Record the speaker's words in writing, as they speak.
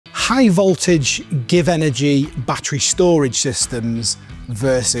high voltage GivEnergy battery storage systems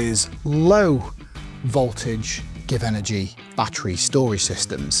versus low voltage GivEnergy battery storage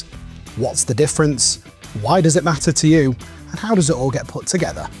systems. What's the difference? Why does it matter to you? And how does it all get put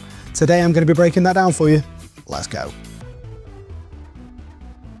together? Today I'm going to be breaking that down for you. Let's go.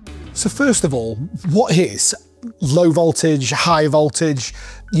 So first of all, what is low voltage, high voltage?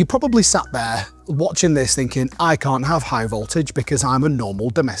 You probably sat there watching this thinking, I can't have high voltage because I'm a normal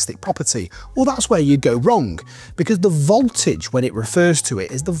domestic property. Well, that's where you'd go wrong, because the voltage, when it refers to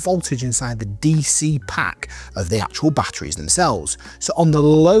it, is the voltage inside the DC pack of the actual batteries themselves. So on the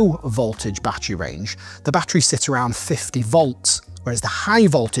low voltage battery range, the batteries sit around 50 volts, whereas the high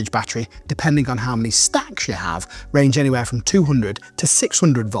voltage battery, depending on how many stacks you have, range anywhere from 200 to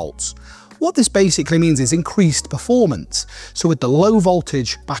 600 volts. What this basically means is increased performance. So with the low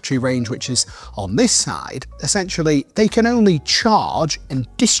voltage battery range, which is on this side, essentially they can only charge and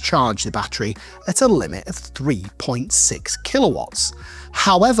discharge the battery at a limit of 3.6 kilowatts.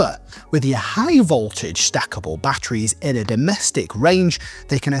 However, with your high voltage stackable batteries in a domestic range,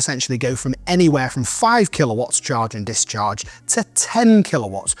 they can essentially go from anywhere from 5 kilowatts charge and discharge to 10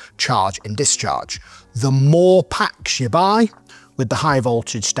 kilowatts charge and discharge. The more packs you buy, with the high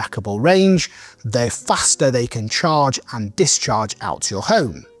voltage stackable range, the faster they can charge and discharge out to your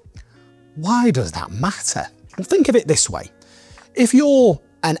home. Why does that matter? Well, think of it this way. If you're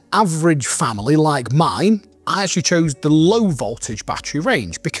an average family like mine, I actually chose the low voltage battery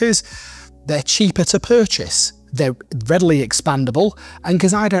range because they're cheaper to purchase. They're readily expandable, and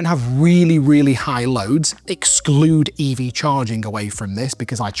because I don't have really high loads, exclude EV charging away from this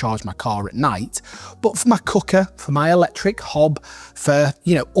because I charge my car at night, but for my cooker, for my electric hob, for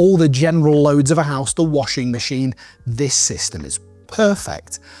all the general loads of a house, the washing machine, this system is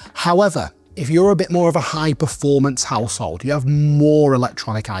perfect. However, if you're a bit more of a high performance household, you have more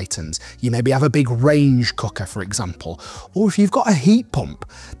electronic items, you maybe have a big range cooker, for example, or if you've got a heat pump,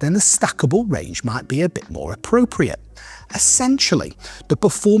 then the stackable range might be a bit more appropriate. Essentially, the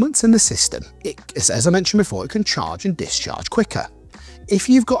performance in the system, as I mentioned before, it can charge and discharge quicker. If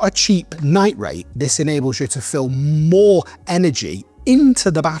you've got a cheap night rate, this enables you to fill more energy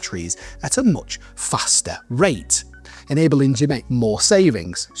into the batteries at a much faster rate, enabling you to make more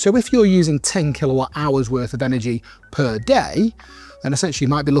savings. So if you're using 10 kilowatt hours worth of energy per day, then essentially you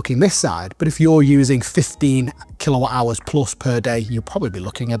might be looking this side, but if you're using 15 kilowatt hours plus per day, you'll probably be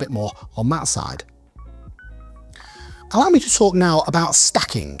looking a bit more on that side. Allow me to talk now about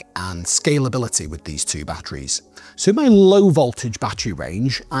stacking and scalability with these two batteries. So in my low voltage battery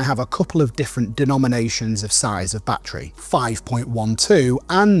range, I have a couple of different denominations of size of battery, 5.12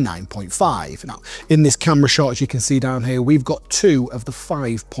 and 9.5. Now, in this camera shot, as you can see down here, we've got two of the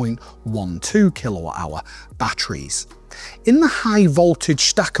 5.12 kilowatt hour batteries. In the high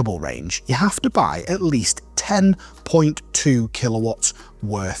voltage stackable range, you have to buy at least 10.2 kilowatts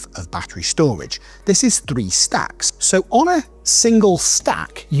worth of battery storage. This is 3 stacks. So on a single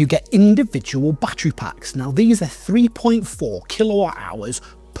stack, you get individual battery packs. Now these are 3.4 kilowatt hours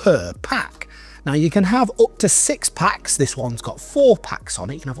per pack. Now you can have up to 6 packs. This one's got 4 packs on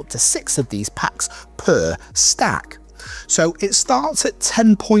it. You can have up to 6 of these packs per stack. So it starts at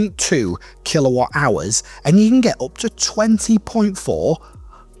 10.2 kilowatt hours and you can get up to 20.4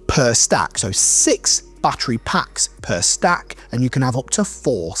 per stack. So 6 battery packs per stack, and you can have up to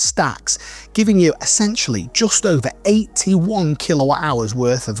 4 stacks, giving you essentially just over 81 kilowatt hours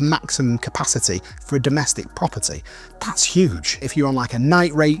worth of maximum capacity for a domestic property. That's huge. If you're on like a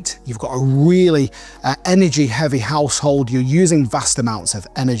night rate, you've got a really energy heavy household, you're using vast amounts of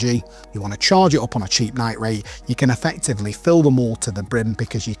energy, you want to charge it up on a cheap night rate, you can effectively fill them all to the brim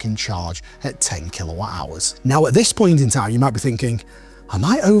because you can charge at 10 kilowatt hours. Now at this point in time, you might be thinking, I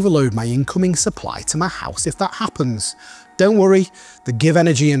might overload my incoming supply to my house if that happens. Don't worry, the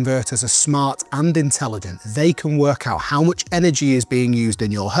GivEnergy inverters are smart and intelligent. They can work out how much energy is being used in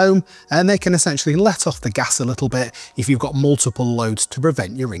your home, and they can essentially let off the gas a little bit if you've got multiple loads to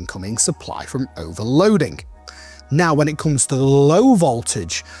prevent your incoming supply from overloading. Now, when it comes to the low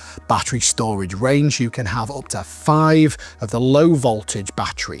voltage battery storage range, you can have up to 5 of the low voltage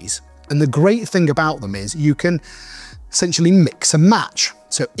batteries. And the great thing about them is you can essentially mix and match.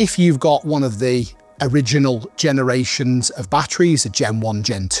 So if you've got one of the original generations of batteries, the Gen 1,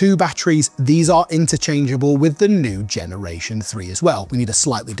 Gen 2 batteries, these are interchangeable with the new Generation 3 as well. We need a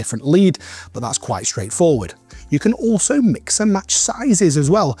slightly different lead, but that's quite straightforward. You can also mix and match sizes as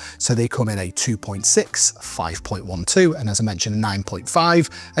well. So they come in a 2.6, 5.12, and as I mentioned, 9.5,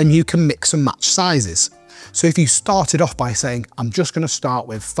 and you can mix and match sizes. So if you started off by saying, I'm just going to start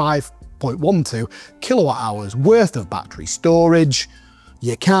with 5.12 kilowatt hours worth of battery storage,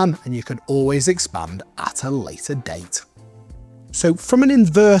 You can, and you can always expand at a later date. So from an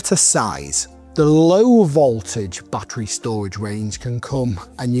inverter size, the low voltage battery storage range can come,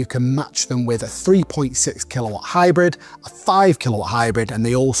 and you can match them with a 3.6 kilowatt hybrid, a 5 kilowatt hybrid, and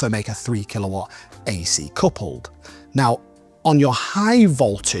they also make a 3 kilowatt AC coupled. Now, on your high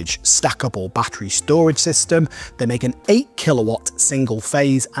voltage stackable battery storage system, they make an 8 kilowatt single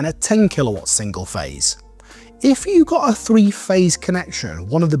phase and a 10 kilowatt single phase. If you got a 3-phase connection,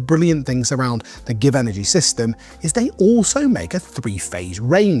 one of the brilliant things around the GivEnergy system is they also make a 3-phase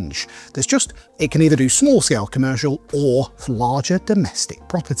range. It can either do small scale commercial or larger domestic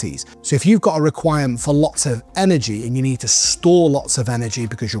properties. So if you've got a requirement for lots of energy and you need to store lots of energy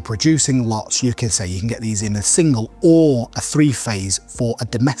because you're producing lots, you can say you can get these in a single or a 3-phase for a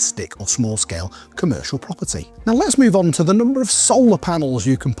domestic or small scale commercial property. Now let's move on to the number of solar panels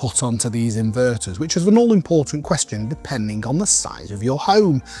you can put onto these inverters, which is an all-important question depending on the size of your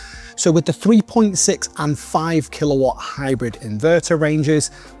home. So with the 3.6 and 5 kilowatt hybrid inverter ranges,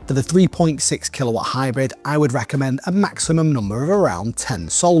 for the 3.6 kilowatt hybrid, I would recommend a maximum number of around 10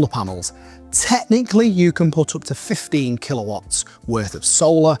 solar panels. Technically, you can put up to 15 kilowatts worth of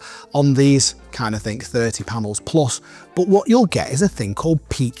solar on these, kind of think 30 panels plus, but what you'll get is a thing called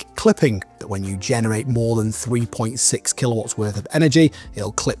peak clipping, that when you generate more than 3.6 kilowatts worth of energy,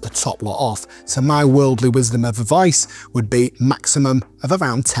 it'll clip the top lot off. So my worldly wisdom of advice would be maximum of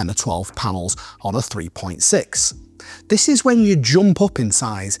around 10 or 12 panels on a 3.6. This is when you jump up in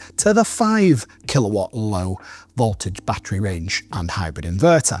size to the 5 kilowatt low voltage battery range and hybrid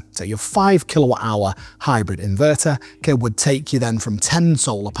inverter. So your 5 kilowatt hour hybrid inverter would take you then from 10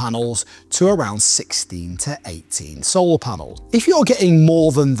 solar panels to around 16 to 18 solar panels. If you're getting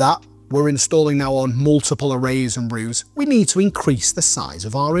more than that, we're installing now on multiple arrays and roofs, we need to increase the size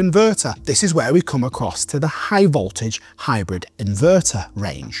of our inverter. This is where we come across to the high voltage hybrid inverter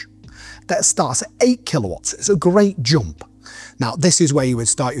range. That starts at 8 kilowatts. It's a great jump. Now, this is where you would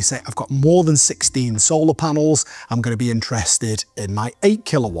start. You say, I've got more than 16 solar panels. I'm going to be interested in my 8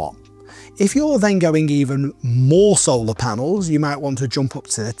 kilowatt. If you're then going even more solar panels, you might want to jump up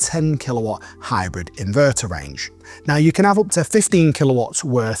to the 10 kilowatt hybrid inverter range. Now, you can have up to 15 kilowatts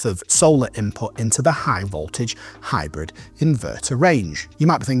worth of solar input into the high voltage hybrid inverter range. You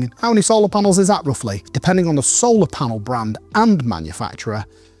might be thinking, how many solar panels is that roughly? Depending on the solar panel brand and manufacturer,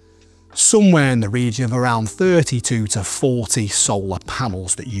 somewhere in the region of around 32 to 40 solar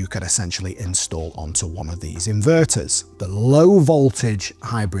panels that you could essentially install onto one of these inverters. The low voltage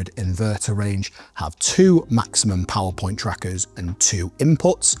hybrid inverter range have 2 maximum power point trackers and 2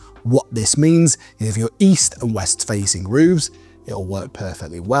 inputs. What this means is if you're east and west facing roofs, it'll work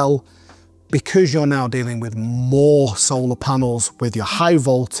perfectly well. Because you're now dealing with more solar panels with your high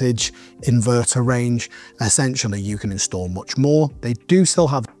voltage inverter range, essentially you can install much more. They do still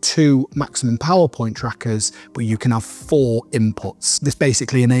have 2 maximum power point trackers, but you can have 4 inputs. This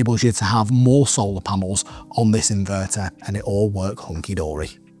basically enables you to have more solar panels on this inverter and it all work hunky-dory.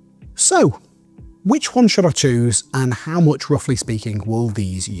 So, which one should I choose and how much, roughly speaking, will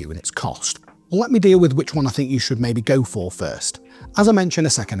these units cost? Well, let me deal with which one I think you should maybe go for first. As I mentioned a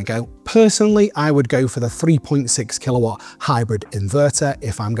second ago, personally, I would go for the 3.6 kilowatt hybrid inverter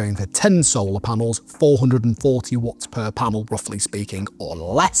if I'm going for 10 solar panels, 440 watts per panel, roughly speaking, or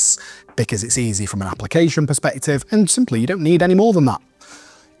less, because it's easy from an application perspective, and simply you don't need any more than that.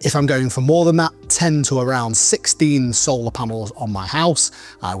 If I'm going for more than that, 10 to around 16 solar panels on my house,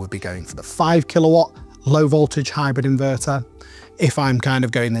 I would be going for the 5 kilowatt low voltage hybrid inverter. If I'm kind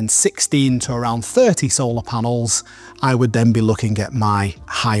of going then 16 to around 30 solar panels, I would then be looking at my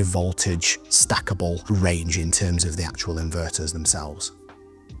high voltage stackable range in terms of the actual inverters themselves.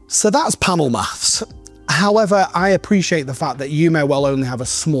 So that's panel maths. However, I appreciate the fact that you may well only have a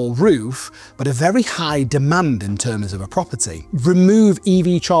small roof, but a very high demand in terms of a property. Remove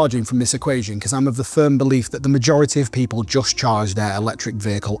EV charging from this equation, because I'm of the firm belief that the majority of people just charge their electric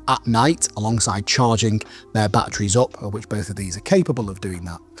vehicle at night alongside charging their batteries up, which both of these are capable of doing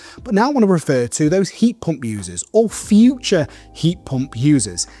that. But now I want to refer to those heat pump users or future heat pump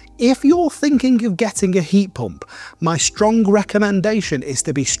users. If you're thinking of getting a heat pump, my strong recommendation is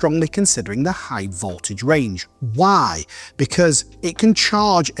to be strongly considering the high voltage range. Why? Because it can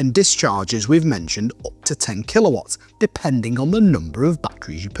charge and discharge, as we've mentioned, up to 10 kilowatts, depending on the number of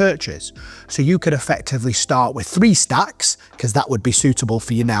batteries you purchase. So you could effectively start with 3 stacks, because that would be suitable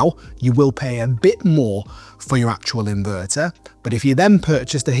for you now. You will pay a bit more for your actual inverter, but if you then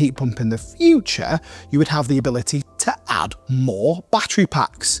purchased a heat pump in the future, you would have the ability to add more battery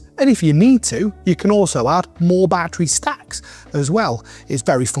packs. And if you need to, you can also add more battery stacks as well. It's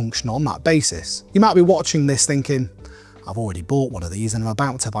very functional on that basis. You might be watching this thinking, I've already bought one of these and I'm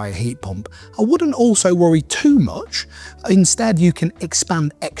about to buy a heat pump, I wouldn't also worry too much. Instead, you can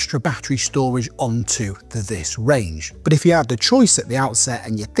expand extra battery storage onto this range. But if you had the choice at the outset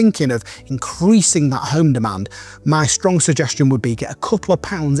and you're thinking of increasing that home demand, my strong suggestion would be get a couple of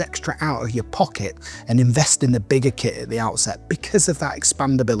pounds extra out of your pocket and invest in the bigger kit at the outset because of that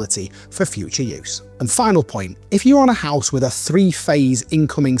expandability for future use. And final point, if you're on a house with a 3-phase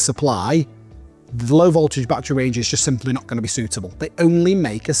incoming supply, the low voltage battery range is just simply not going to be suitable. They only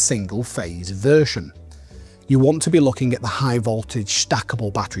make a single phase version. You want to be looking at the high voltage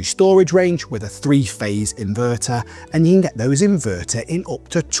stackable battery storage range with a 3-phase inverter, and you can get those inverter in up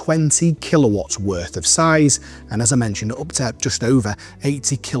to 20 kilowatts worth of size, and as I mentioned, up to just over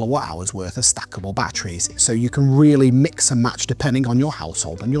 80 kilowatt hours worth of stackable batteries, so you can really mix and match depending on your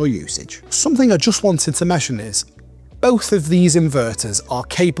household and your usage. Something I just wanted to mention is both of these inverters are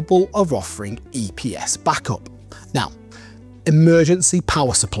capable of offering EPS backup. Now, emergency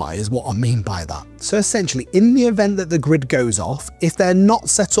power supply is what I mean by that. So essentially, in the event that the grid goes off, if they're not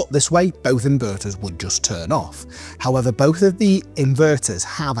set up this way, both inverters would just turn off. However, both of the inverters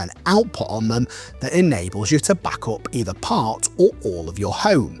have an output on them that enables you to back up either part or all of your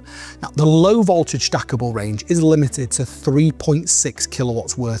home. Now, the low voltage stackable range is limited to 3.6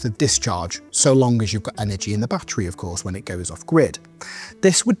 kilowatts worth of discharge, so long as you've got energy in the battery, of course, when it goes off grid.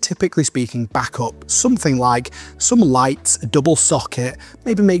 This would, typically speaking, back up something like some lights, a double socket,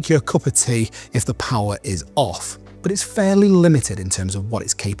 maybe make you a cup of tea if the power is off. But it's fairly limited in terms of what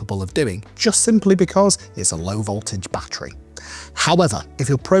it's capable of doing, just simply because it's a low voltage battery. However, if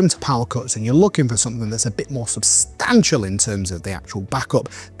you're prone to power cuts and you're looking for something that's a bit more substantial in terms of the actual backup,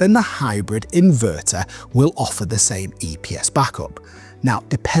 then the hybrid inverter will offer the same EPS backup. Now,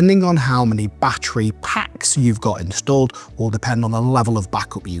 depending on how many battery packs you've got installed will depend on the level of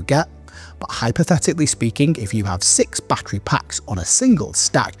backup you get. But hypothetically speaking, if you have 6 battery packs on a single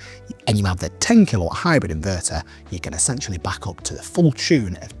stack and you have the 10 kilowatt hybrid inverter, you can essentially back up to the full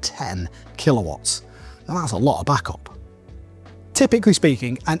tune of 10 kilowatts. And that's a lot of backup. Typically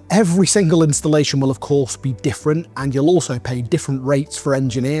speaking, and every single installation will of course be different, and you'll also pay different rates for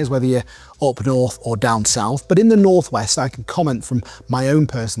engineers whether you're up north or down south, but in the northwest I can comment from my own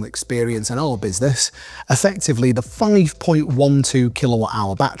personal experience and our business. Effectively, the 5.12 kilowatt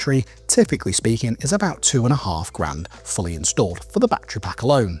hour battery, typically speaking, is about $2,500 fully installed for the battery pack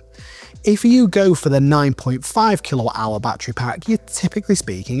alone. If you go for the 9.5 kilowatt hour battery pack, you're typically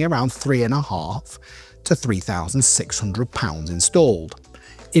speaking around $3,500 to £3,600 installed.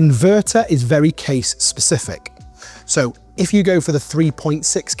 Inverter is very case specific. So if you go for the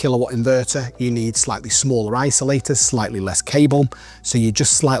 3.6 kilowatt inverter, you need slightly smaller isolators, slightly less cable. So you're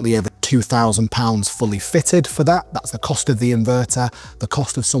just slightly over £2,000 fully fitted for that. That's the cost of the inverter, the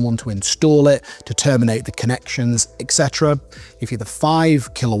cost of someone to install it, to terminate the connections, etc. If you're the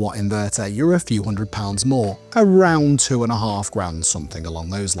 5 kilowatt inverter, you're a few £100 more, around £2,500, something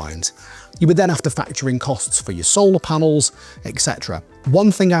along those lines. You would then have to factor in costs for your solar panels, etc.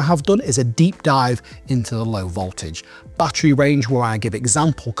 One thing I have done is a deep dive into the low voltage battery range, where I give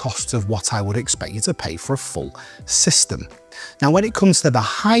example costs of what I would expect you to pay for a full system. Now, when it comes to the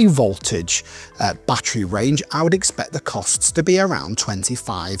high voltage battery range, I would expect the costs to be around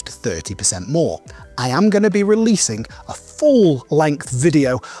 25 to 30% more. I am going to be releasing a full length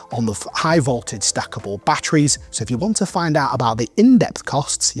video on the high voltage stackable batteries, so if you want to find out about the in-depth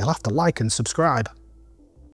costs, you'll have to like and subscribe.